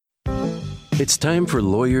It's time for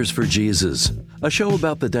Lawyers for Jesus, a show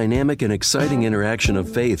about the dynamic and exciting interaction of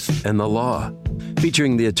faith and the law,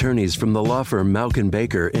 featuring the attorneys from the law firm Mauck &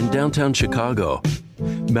 Baker in downtown Chicago.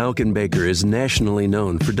 Mauck & Baker is nationally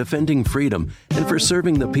known for defending freedom and for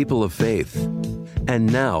serving the people of faith.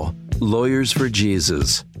 And now, Lawyers for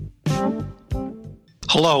Jesus.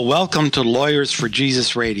 Hello, welcome to Lawyers for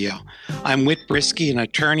Jesus Radio. I'm Whit Brisky, an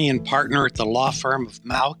attorney and partner at the law firm of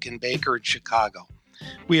Mauck & Baker in Chicago.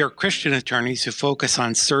 We are Christian attorneys who focus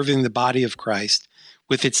on serving the body of Christ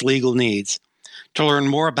with its legal needs. To learn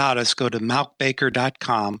more about us, go to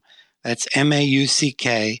mauckbaker.com, that's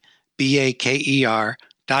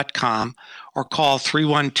MAUCKBAKER.com, or call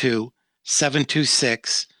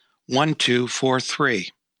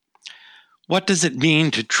 312-726-1243. What does it mean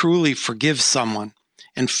to truly forgive someone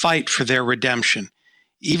and fight for their redemption,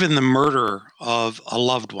 even the murderer of a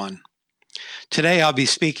loved one? Today, I'll be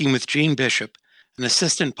speaking with Gene Bishop, an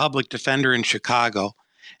assistant public defender in Chicago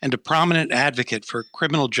and a prominent advocate for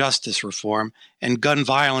criminal justice reform and gun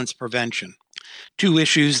violence prevention, two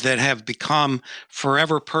issues that have become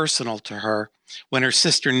forever personal to her when her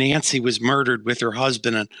sister Nancy was murdered with her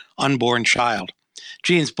husband and unborn child.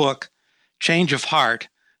 Gene's book, Change of Heart,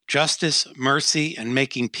 Justice, Mercy, and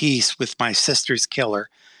Making Peace with My Sister's Killer,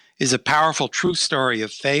 is a powerful true story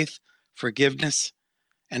of faith, forgiveness,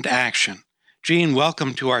 and action. Gene,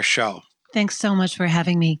 welcome to our show. Thanks so much for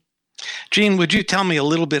having me. Gene, would you tell me a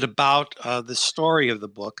little bit about the story of the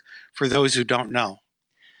book for those who don't know?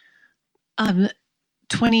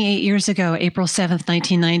 28 years ago, April 7th,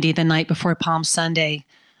 1990, the night before Palm Sunday,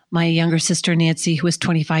 my younger sister Nancy, who was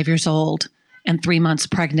 25 years old and 3 months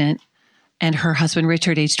pregnant, and her husband,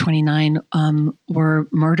 Richard, age 29, were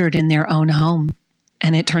murdered in their own home.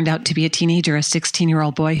 And it turned out to be a teenager, a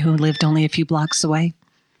 16-year-old boy who lived only a few blocks away.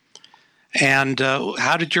 And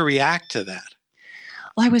how did you react to that?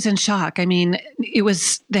 Well, I was in shock. I mean, it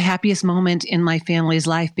was the happiest moment in my family's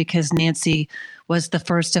life because Nancy was the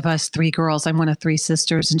first of us three girls. I'm one of three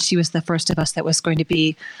sisters, and she was the first of us that was going to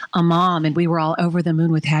be a mom. And we were all over the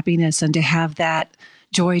moon with happiness. And to have that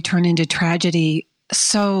joy turn into tragedy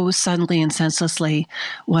so suddenly and senselessly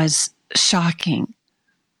was shocking.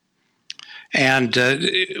 And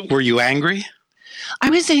were you angry?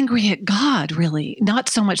 I was angry at God, really, not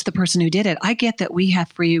so much the person who did it. I get that we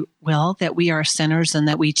have free will, that we are sinners and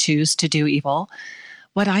that we choose to do evil.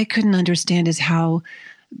 What I couldn't understand is how,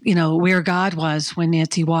 where God was when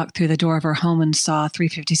Nancy walked through the door of her home and saw a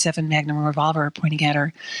 .357 Magnum revolver pointing at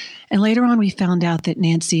her. And later on, we found out that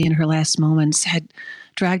Nancy, in her last moments, had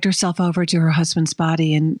dragged herself over to her husband's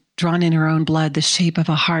body and drawn in her own blood the shape of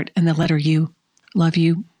a heart and the letter U, love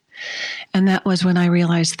you. And that was when I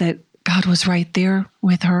realized that God was right there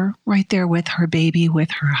with her baby, with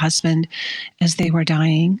her husband as they were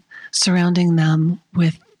dying, surrounding them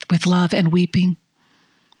with love and weeping.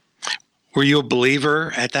 Were you a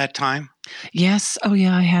believer at that time? Yes. Oh,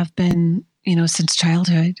 yeah, I have been, since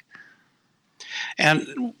childhood.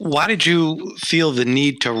 And why did you feel the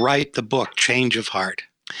need to write the book, Change of Heart?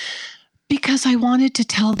 Because I wanted to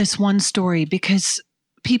tell this one story, because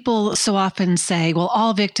people so often say, well,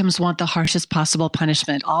 all victims want the harshest possible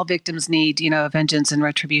punishment. All victims need, vengeance and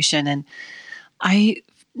retribution. And I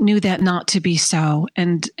knew that not to be so,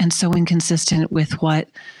 and so inconsistent with what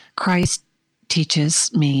Christ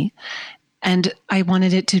teaches me. And I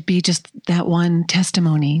wanted it to be just that one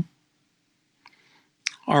testimony.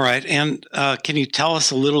 All right. And can you tell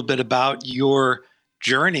us a little bit about your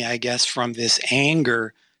journey, I guess, from this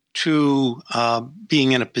anger to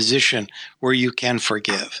being in a position where you can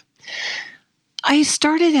forgive? I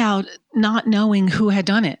started out not knowing who had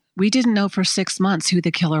done it. We didn't know for 6 months who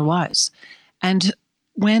the killer was. And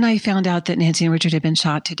when I found out that Nancy and Richard had been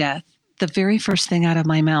shot to death, the very first thing out of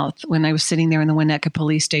my mouth when I was sitting there in the Winnetka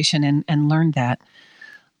police station and learned that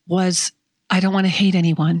was, I don't want to hate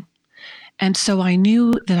anyone. And so I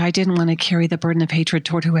knew that I didn't want to carry the burden of hatred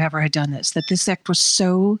toward whoever had done this, that this act was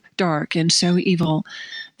so dark and so evil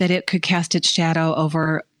that it could cast its shadow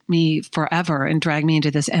over me forever and drag me into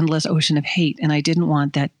this endless ocean of hate. And I didn't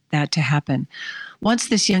want that to happen. Once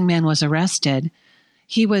this young man was arrested,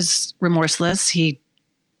 he was remorseless. He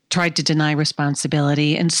tried to deny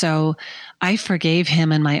responsibility. And so I forgave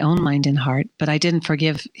him in my own mind and heart, but I didn't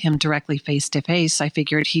forgive him directly face to face. I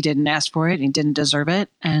figured he didn't ask for it. He didn't deserve it.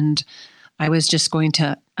 And I was just going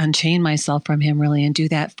to unchain myself from him, really, and do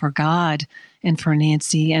that for God and for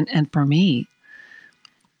Nancy and for me.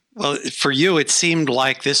 Well, for you, it seemed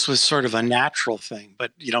like this was sort of a natural thing.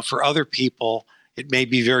 But, for other people, it may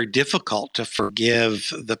be very difficult to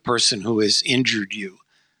forgive the person who has injured you.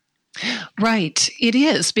 Right. It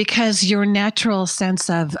is, because your natural sense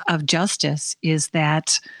of justice is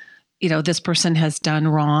that this person has done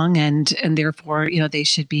wrong and therefore, they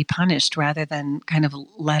should be punished rather than kind of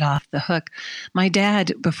let off the hook. My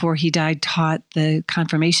dad, before he died, taught the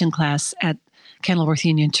confirmation class at Kenilworth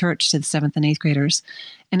Union Church to the 7th and 8th graders.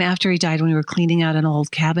 And after he died, when we were cleaning out an old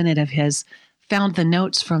cabinet of his, found the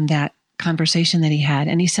notes from that conversation that he had.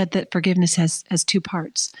 And he said that forgiveness has two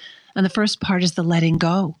parts. And the first part is the letting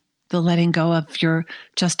go of your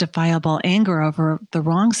justifiable anger over the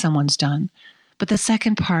wrong someone's done. But the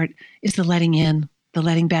second part is the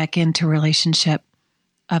letting back into relationship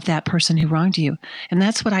of that person who wronged you. And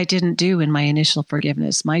that's what I didn't do in my initial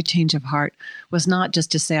forgiveness. My change of heart was not just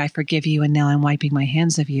to say, I forgive you, and now I'm wiping my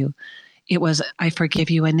hands of you. It was, I forgive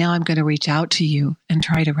you, and now I'm going to reach out to you and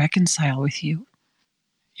try to reconcile with you.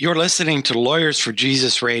 You're listening to Lawyers for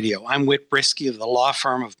Jesus Radio. I'm Whit Brisky of the law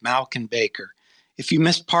firm of Malkin Baker. If you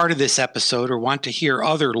missed part of this episode or want to hear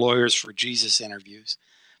other Lawyers for Jesus interviews,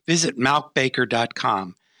 visit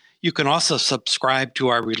malkbaker.com. You can also subscribe to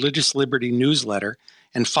our Religious Liberty newsletter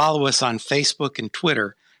and follow us on Facebook and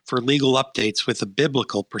Twitter for legal updates with a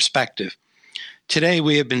biblical perspective. Today,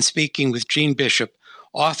 we have been speaking with Jean Bishop,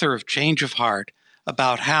 author of Change of Heart,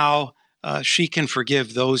 about how she can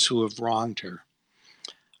forgive those who have wronged her.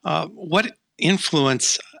 What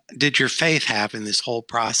influence did your faith have in this whole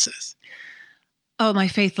process? Oh, my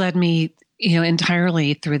faith led me,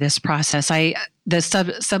 entirely through this process.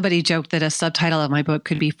 Somebody joked that a subtitle of my book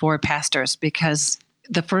could be For Pastors, because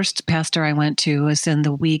the first pastor I went to was in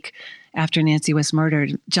the week after Nancy was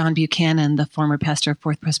murdered, John Buchanan, the former pastor of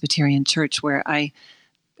Fourth Presbyterian Church, where I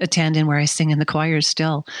attend and where I sing in the choirs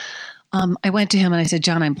still. I went to him and I said,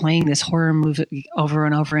 John, I'm playing this horror movie over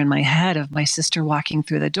and over in my head of my sister walking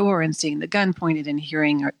through the door and seeing the gun pointed and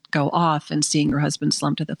hearing her go off and seeing her husband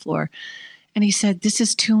slumped to the floor. And he said, this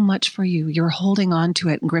is too much for you. You're holding on to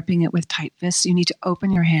it and gripping it with tight fists. You need to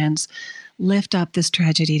open your hands, lift up this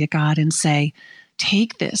tragedy to God and say,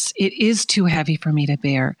 take this. It is too heavy for me to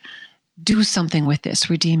bear. Do something with this,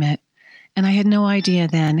 redeem it. And I had no idea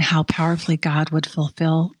then how powerfully God would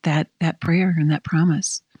fulfill that prayer and that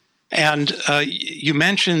promise. And you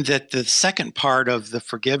mentioned that the second part of the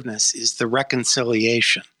forgiveness is the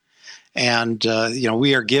reconciliation. And,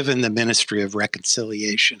 we are given the ministry of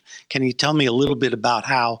reconciliation. Can you tell me a little bit about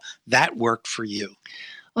how that worked for you?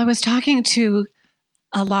 Well, I was talking to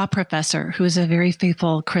a law professor who is a very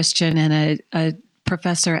faithful Christian and a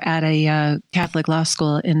professor at a Catholic law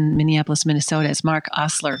school in Minneapolis, Minnesota. It's Mark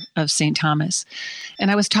Osler of St. Thomas.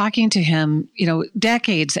 And I was talking to him,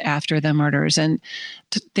 decades after the murders and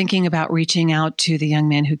thinking about reaching out to the young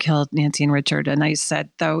man who killed Nancy and Richard. And I said,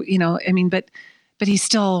 though, but he's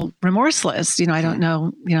still remorseless. I don't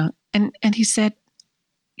know, and he said,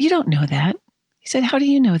 you don't know that. He said, how do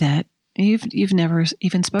you know that? You've never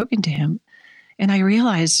even spoken to him. And I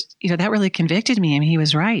realized, that really convicted me. I mean, he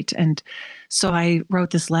was right. And so I wrote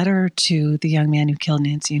this letter to the young man who killed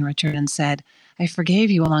Nancy and Richard and said, I forgave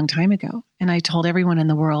you a long time ago. And I told everyone in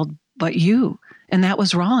the world but you. And that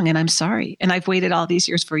was wrong. And I'm sorry. And I've waited all these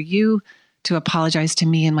years for you to apologize to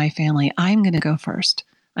me and my family. I'm going to go first.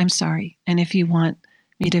 I'm sorry. And if you want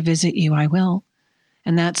me to visit you, I will.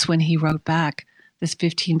 And that's when he wrote back this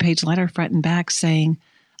 15-page letter front and back saying,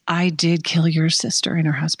 I did kill your sister and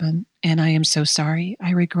her husband, and I am so sorry.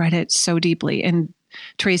 I regret it so deeply, and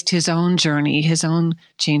traced his own journey, his own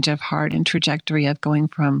change of heart and trajectory of going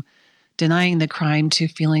from denying the crime to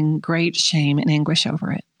feeling great shame and anguish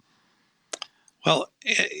over it. Well,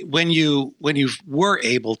 when you were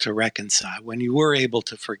able to reconcile, when you were able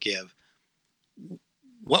to forgive,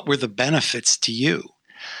 what were the benefits to you?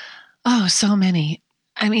 Oh, so many.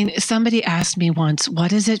 I mean, somebody asked me once,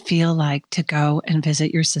 what does it feel like to go and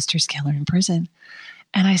visit your sister's killer in prison?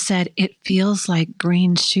 And I said, it feels like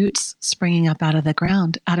green shoots springing up out of the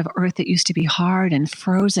ground, out of earth that used to be hard and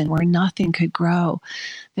frozen, where nothing could grow,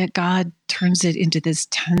 that God turns it into this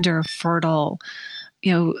tender, fertile,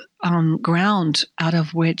 ground out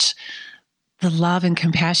of which the love and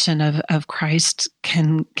compassion of Christ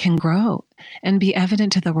can grow and be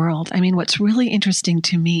evident to the world. I mean, what's really interesting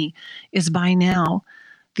to me is by now,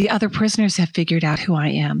 the other prisoners have figured out who I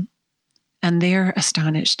am, and they're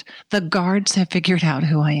astonished. The guards have figured out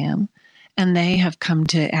who I am, and they have come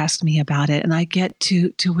to ask me about it, and I get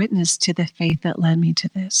to witness to the faith that led me to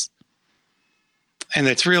this. And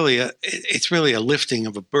it's really a lifting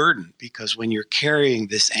of a burden, because when you're carrying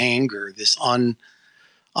this anger, this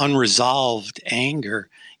unresolved anger,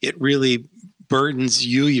 it really burdens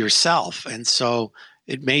you yourself. And so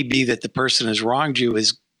it may be that the person who's wronged you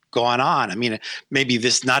has gone on. I mean, maybe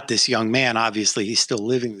not this young man, obviously he's still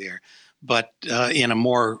living there, but in a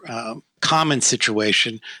more common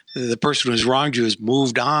situation. The person who's wronged you has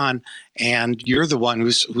moved on, and you're the one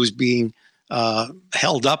who's being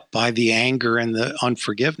held up by the anger and the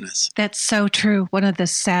unforgiveness. That's so true. One of the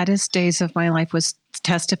saddest days of my life was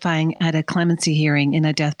testifying at a clemency hearing in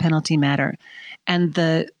a death penalty matter. And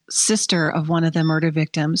the sister of one of the murder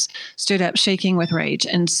victims stood up shaking with rage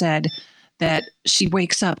and said that she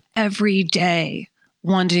wakes up every day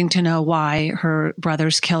wanting to know why her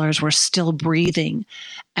brother's killers were still breathing,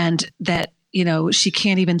 and that, she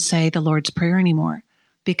can't even say the Lord's Prayer anymore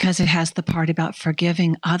because it has the part about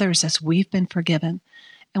forgiving others as we've been forgiven.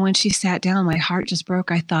 And when she sat down, my heart just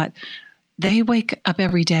broke. I thought, they wake up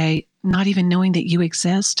every day not even knowing that you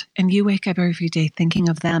exist, and you wake up every day thinking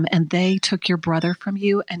of them, and they took your brother from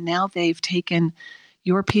you, and now they've taken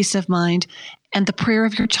your peace of mind and the prayer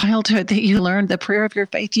of your childhood that you learned, the prayer of your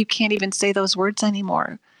faith. You can't even say those words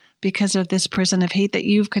anymore because of this prison of hate that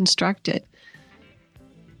you've constructed.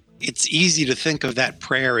 It's easy to think of that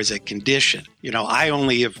prayer as a condition. I am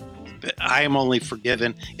only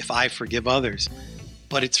forgiven if I forgive others.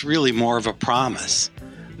 But it's really more of a promise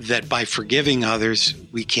that by forgiving others,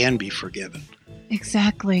 we can be forgiven.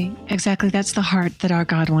 Exactly. That's the heart that our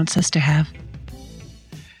God wants us to have.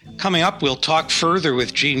 Coming up, we'll talk further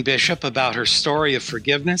with Jean Bishop about her story of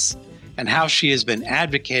forgiveness and how she has been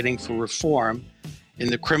advocating for reform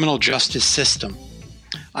in the criminal justice system.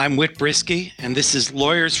 I'm Whit Brisky, and this is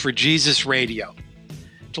Lawyers for Jesus Radio.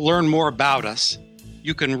 To learn more about us,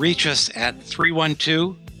 you can reach us at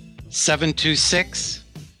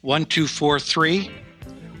 312-726-1243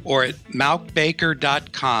 or at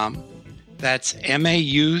maukbaker.com. That's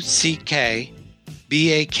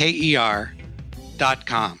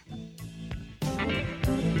MAUCKBAKER.com.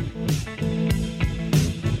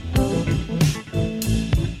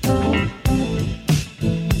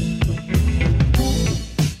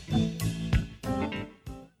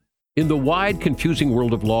 In the wide, confusing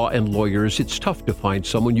world of law and lawyers, it's tough to find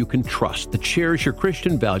someone you can trust that shares your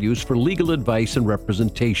Christian values for legal advice and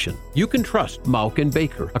representation. You can trust Mauk &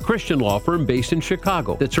 Baker, a Christian law firm based in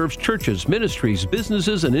Chicago that serves churches, ministries,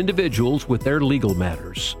 businesses, and individuals with their legal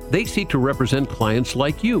matters. They seek to represent clients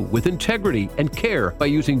like you with integrity and care by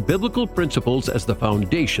using biblical principles as the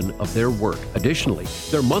foundation of their work. Additionally,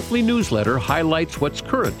 their monthly newsletter highlights what's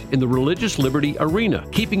current in the religious liberty arena,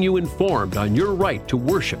 keeping you informed on your right to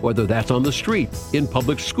worship, whether that's on the street, in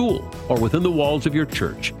public school, or within the walls of your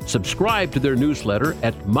church. Subscribe to their newsletter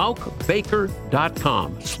at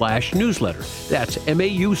maukbaker.com/newsletter. That's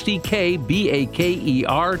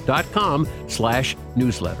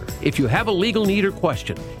MAUCKBAKER.com/newsletter. If you have a legal need or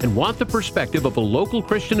question and want the perspective of a local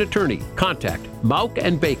Christian attorney, contact Mauk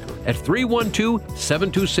 & Baker at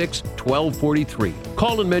 312-726-1243.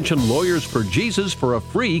 Call and mention Lawyers for Jesus for a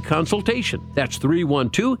free consultation. That's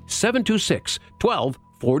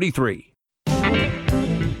 312-726-1243.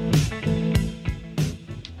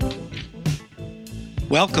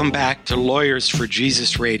 Welcome back to Lawyers for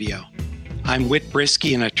Jesus Radio. I'm Whit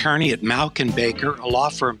Brisky, an attorney at Mauk & Baker, a law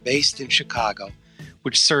firm based in Chicago,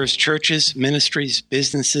 which serves churches, ministries,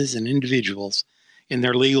 businesses, and individuals in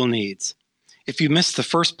their legal needs. If you missed the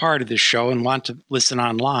first part of this show and want to listen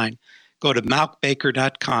online, go to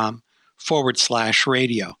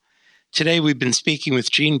maukbaker.com/radio. Today we've been speaking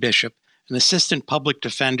with Jean Bishop, an assistant public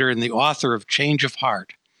defender and the author of Change of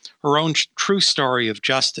Heart, her own true story of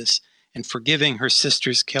justice and forgiving her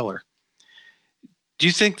sister's killer. Do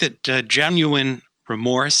you think that genuine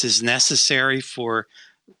remorse is necessary for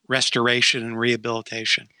restoration and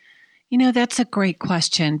rehabilitation? That's a great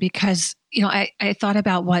question because, I thought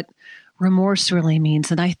about what remorse really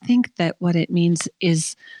means. And I think that what it means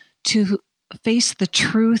is to face the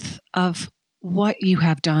truth of what you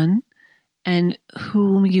have done and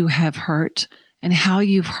whom you have hurt and how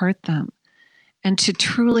you've hurt them. And to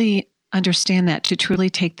truly understand that, to truly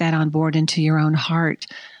take that on board into your own heart,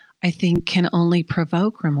 I think can only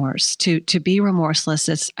provoke remorse. To be remorseless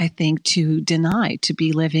is, I think, to deny, to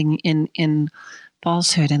be living in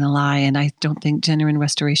falsehood and a lie. And I don't think genuine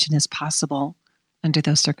restoration is possible under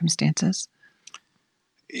those circumstances.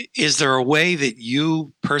 Is there a way that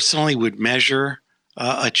you personally would measure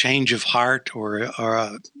a change of heart or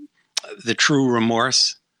the true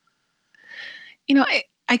remorse? I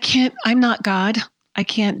can't, I'm not God. I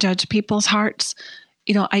can't judge people's hearts.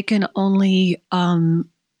 I can only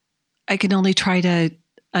try to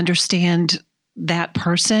understand that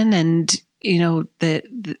person and,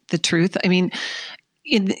 the truth. I mean,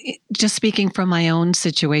 just speaking from my own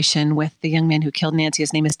situation with the young man who killed Nancy,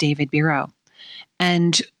 his name is David Biro.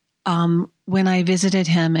 And when I visited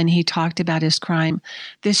him and he talked about his crime,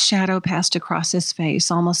 this shadow passed across his face,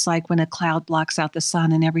 almost like when a cloud blocks out the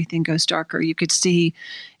sun and everything goes darker. You could see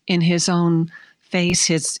in his own face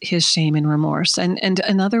his shame and remorse. And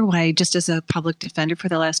another way, just as a public defender for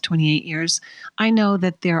the last 28 years, I know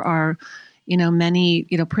that there are, many,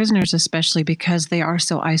 prisoners, especially because they are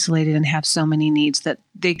so isolated and have so many needs, that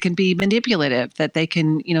they can be manipulative, that they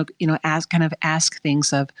can, ask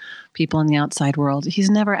things of people in the outside world. He's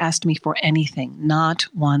never asked me for anything, not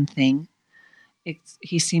one thing.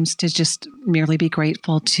 He seems to just merely be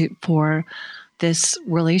grateful for this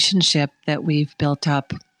relationship that we've built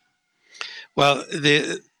up. Well,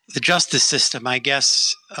 the justice system, I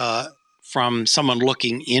guess, from someone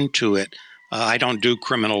looking into it, I don't do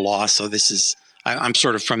criminal law, so I'm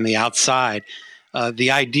sort of from the outside.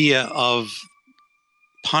 The idea of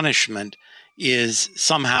punishment is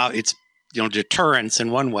somehow it's deterrence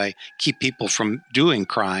in one way, keep people from doing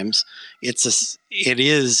crimes. It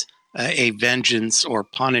is a vengeance or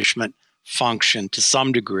punishment function to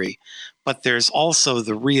some degree, but there's also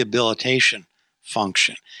the rehabilitation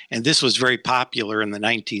function. And this was very popular in the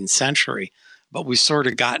 19th century, but we've sort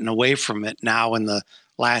of gotten away from it now in the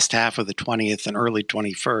last half of the 20th and early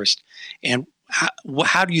 21st. And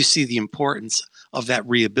how do you see the importance of that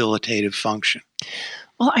rehabilitative function?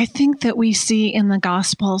 Well, I think that we see in the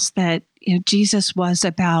Gospels that Jesus was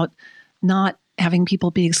about not having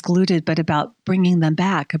people be excluded, but about bringing them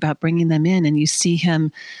back, about bringing them in. And you see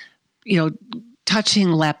him,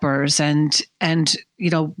 touching lepers and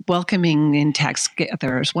welcoming in tax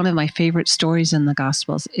gatherers. One of my favorite stories in the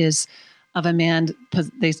Gospels is of a man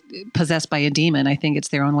possessed by a demon. I think it's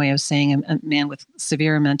their own way of saying a man with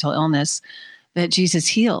severe mental illness that Jesus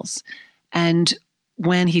heals. And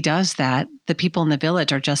when he does that, the people in the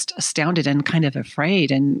village are just astounded and kind of afraid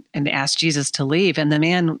and ask Jesus to leave. And the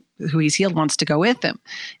man who he's healed wants to go with him.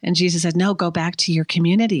 And Jesus said, no, go back to your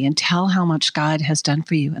community and tell how much God has done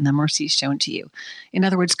for you and the mercy shown to you. In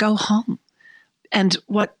other words, go home. And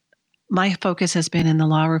what my focus has been in the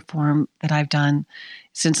law reform that I've done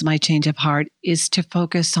since my change of heart is to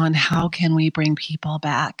focus on how can we bring people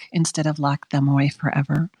back instead of lock them away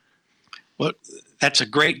forever. Well, that's a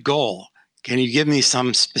great goal. Can you give me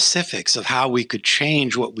some specifics of how we could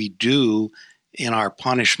change what we do in our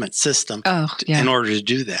punishment system in order to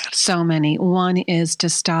do that? So many. One is to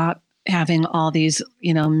stop having all these,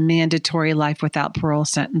 mandatory life without parole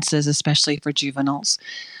sentences, especially for juveniles.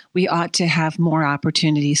 We ought to have more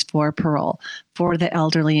opportunities for parole, for the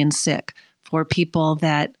elderly and sick, for people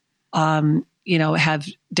that, have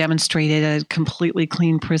demonstrated a completely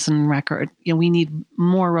clean prison record. We need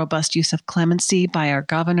more robust use of clemency by our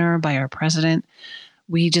governor, by our president.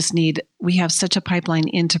 We have such a pipeline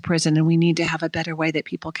into prison, and we need to have a better way that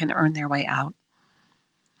people can earn their way out.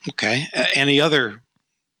 Okay. Any other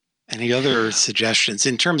suggestions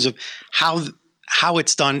in terms of how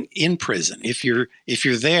it's done in prison? If you're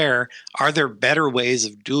there, are there better ways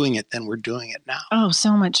of doing it than we're doing it now? Oh,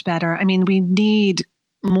 so much better. I mean, we need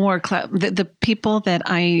more. The people that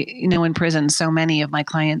I know in prison, so many of my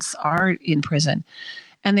clients are in prison,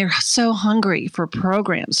 and they're so hungry for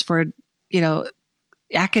programs, for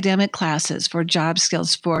academic classes, for job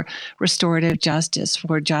skills, for restorative justice,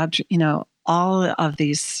 for job, all of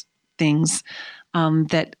these things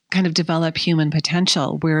that kind of develop human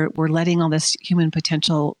potential. We're letting all this human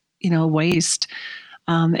potential, waste.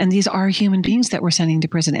 And these are human beings that we're sending to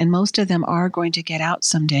prison, and most of them are going to get out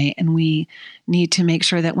someday. And we need to make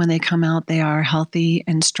sure that when they come out, they are healthy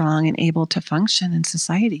and strong and able to function in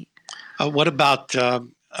society. What about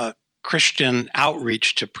Christian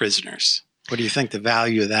outreach to prisoners? What do you think the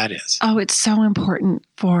value of that is? Oh, it's so important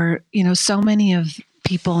for, so many of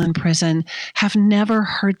people in prison have never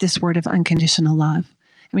heard this word of unconditional love.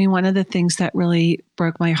 I mean, one of the things that really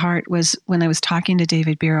broke my heart was when I was talking to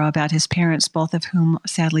David Biro about his parents, both of whom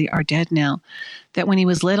sadly are dead now, that when he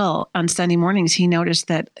was little on Sunday mornings, he noticed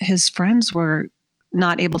that his friends were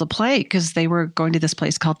not able to play because they were going to this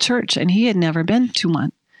place called church, and he had never been to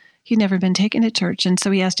one. He'd never been taken to church. And so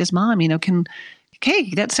he asked his mom, hey,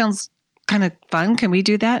 that sounds kind of fun. Can we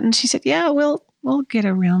do that? And she said, yeah, we'll get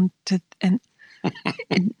around to, and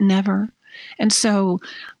never. And so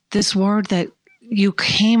this word that you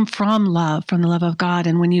came from love, from the love of God.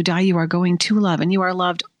 And when you die, you are going to love, and you are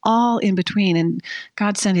loved all in between. And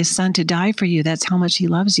God sent his son to die for you. That's how much he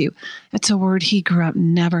loves you. That's a word he grew up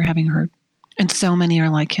never having heard. And so many are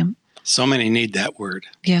like him. So many need that word.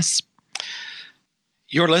 Yes.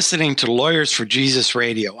 You're listening to Lawyers for Jesus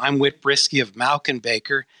Radio. I'm Whit Brisky of Malkin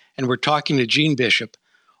Baker, and we're talking to Gene Bishop,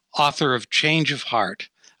 author of Change of Heart,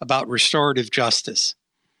 about restorative justice.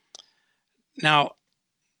 Now,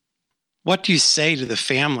 what do you say to the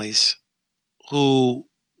families who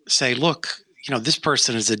say, look, this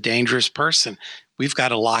person is a dangerous person. We've got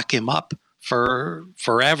to lock him up for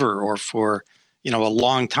forever or for, a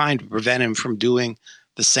long time to prevent him from doing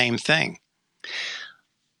the same thing?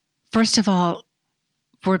 First of all,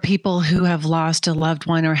 for people who have lost a loved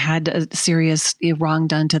one or had a serious wrong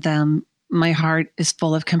done to them, my heart is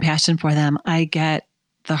full of compassion for them. I get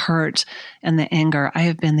the hurt and the anger. I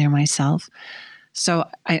have been there myself. So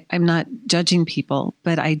I'm not judging people,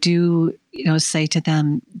 but I do, say to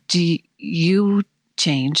them, do you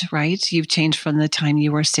change, right? You've changed from the time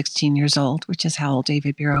you were 16 years old, which is how old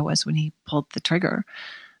David Bureau was when he pulled the trigger,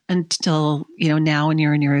 until, now when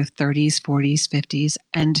you're in your 30s, 40s, 50s.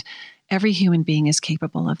 And every human being is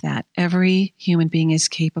capable of that. Every human being is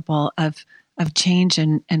capable of change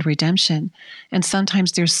and redemption. And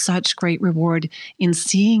sometimes there's such great reward in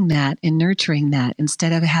seeing that and nurturing that,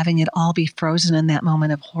 instead of having it all be frozen in that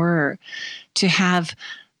moment of horror, to have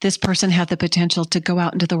this person have the potential to go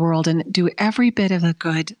out into the world and do every bit of the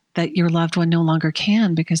good that your loved one no longer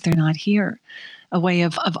can because they're not here. A way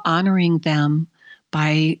of honoring them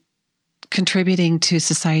by contributing to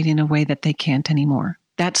society in a way that they can't anymore.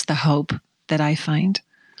 That's the hope that I find.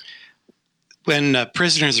 When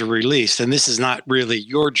prisoners are released, and this is not really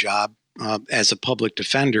your job as a public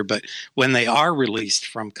defender, but when they are released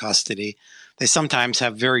from custody, they sometimes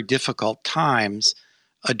have very difficult times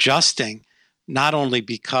adjusting, not only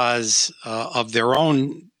because of their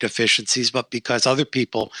own deficiencies, but because other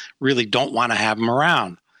people really don't want to have them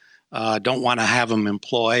around, don't want to have them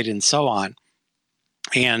employed, and so on.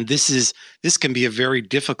 And this can be a very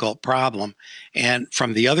difficult problem. And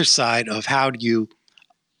from the other side of, how do you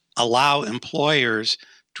allow employers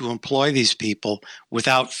to employ these people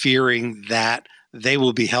without fearing that they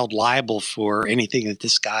will be held liable for anything that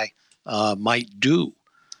this guy might do?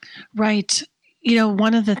 Right.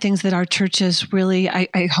 One of the things that our churches really,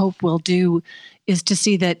 I hope, will do is to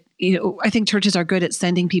see that, I think churches are good at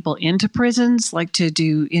sending people into prisons, like to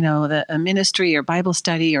do, a ministry or Bible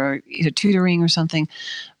study or tutoring or something.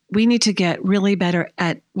 We need to get really better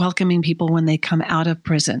at welcoming people when they come out of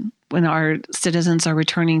prison, when our citizens are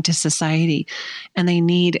returning to society and they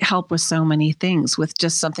need help with so many things, with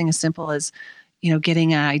just something as simple as,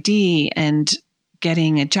 getting an ID and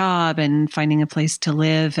getting a job and finding a place to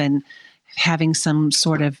live and having some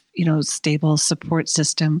sort of, stable support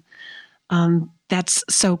system. That's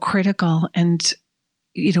so critical. And,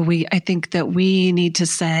 I think that we need to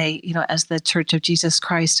say, as the Church of Jesus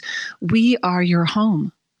Christ, we are your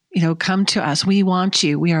home. Come to us. We want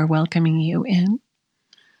you. We are welcoming you in.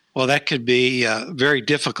 Well, that could be very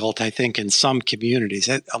difficult, I think, in some communities.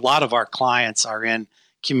 A lot of our clients are in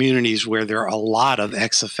communities where there are a lot of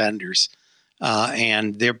ex-offenders,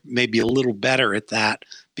 and they're maybe a little better at that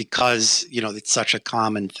because, it's such a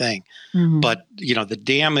common thing. Mm-hmm. But, the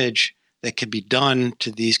damage that could be done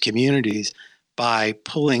to these communities by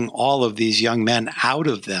pulling all of these young men out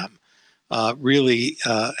of them really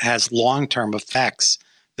has long-term effects.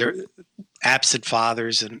 They're absent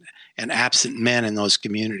fathers and absent men in those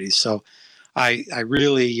communities. So I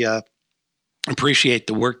really appreciate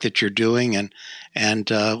the work that you're doing and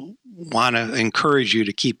want to encourage you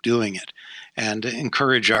to keep doing it, and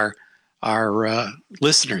encourage our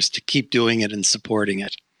listeners to keep doing it and supporting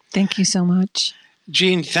it. Thank you so much.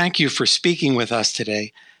 Jean, thank you for speaking with us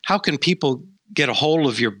today. How can people get a hold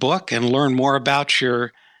of your book and learn more about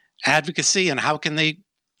your advocacy, and how can they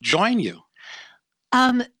join you?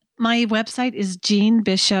 My website is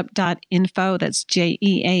jeannebishop.info. That's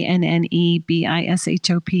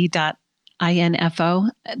JEANNEBISHOP.info.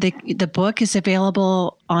 The book is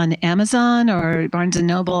available on Amazon or Barnes &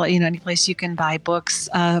 Noble, any place you can buy books,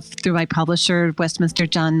 through my publisher, Westminster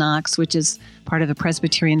John Knox, which is part of a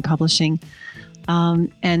Presbyterian publishing.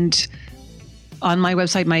 And on my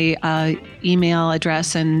website, my email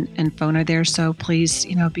address and phone are there. So please,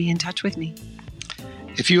 be in touch with me.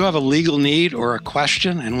 If you have a legal need or a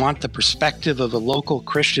question and want the perspective of a local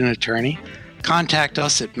Christian attorney, contact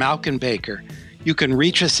us at Malkin Baker. You can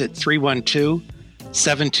reach us at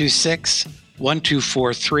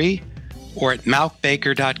 312-726-1243 or at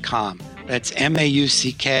malkbaker.com. That's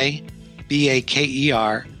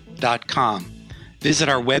MAUCKBAKER.com. Visit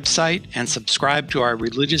our website and subscribe to our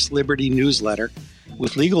Religious Liberty newsletter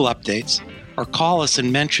with legal updates, or call us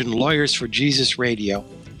and mention Lawyers for Jesus Radio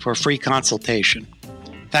for a free consultation.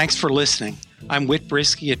 Thanks for listening. I'm Whit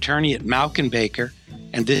Brisky, attorney at Malkin Baker,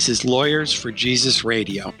 and this is Lawyers for Jesus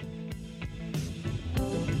Radio.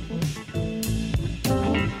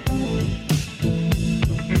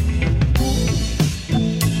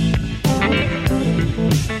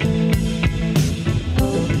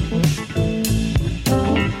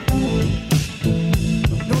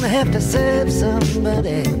 Gonna have to serve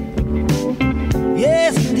somebody.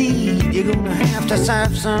 Yes, indeed, you're gonna have to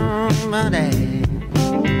serve somebody.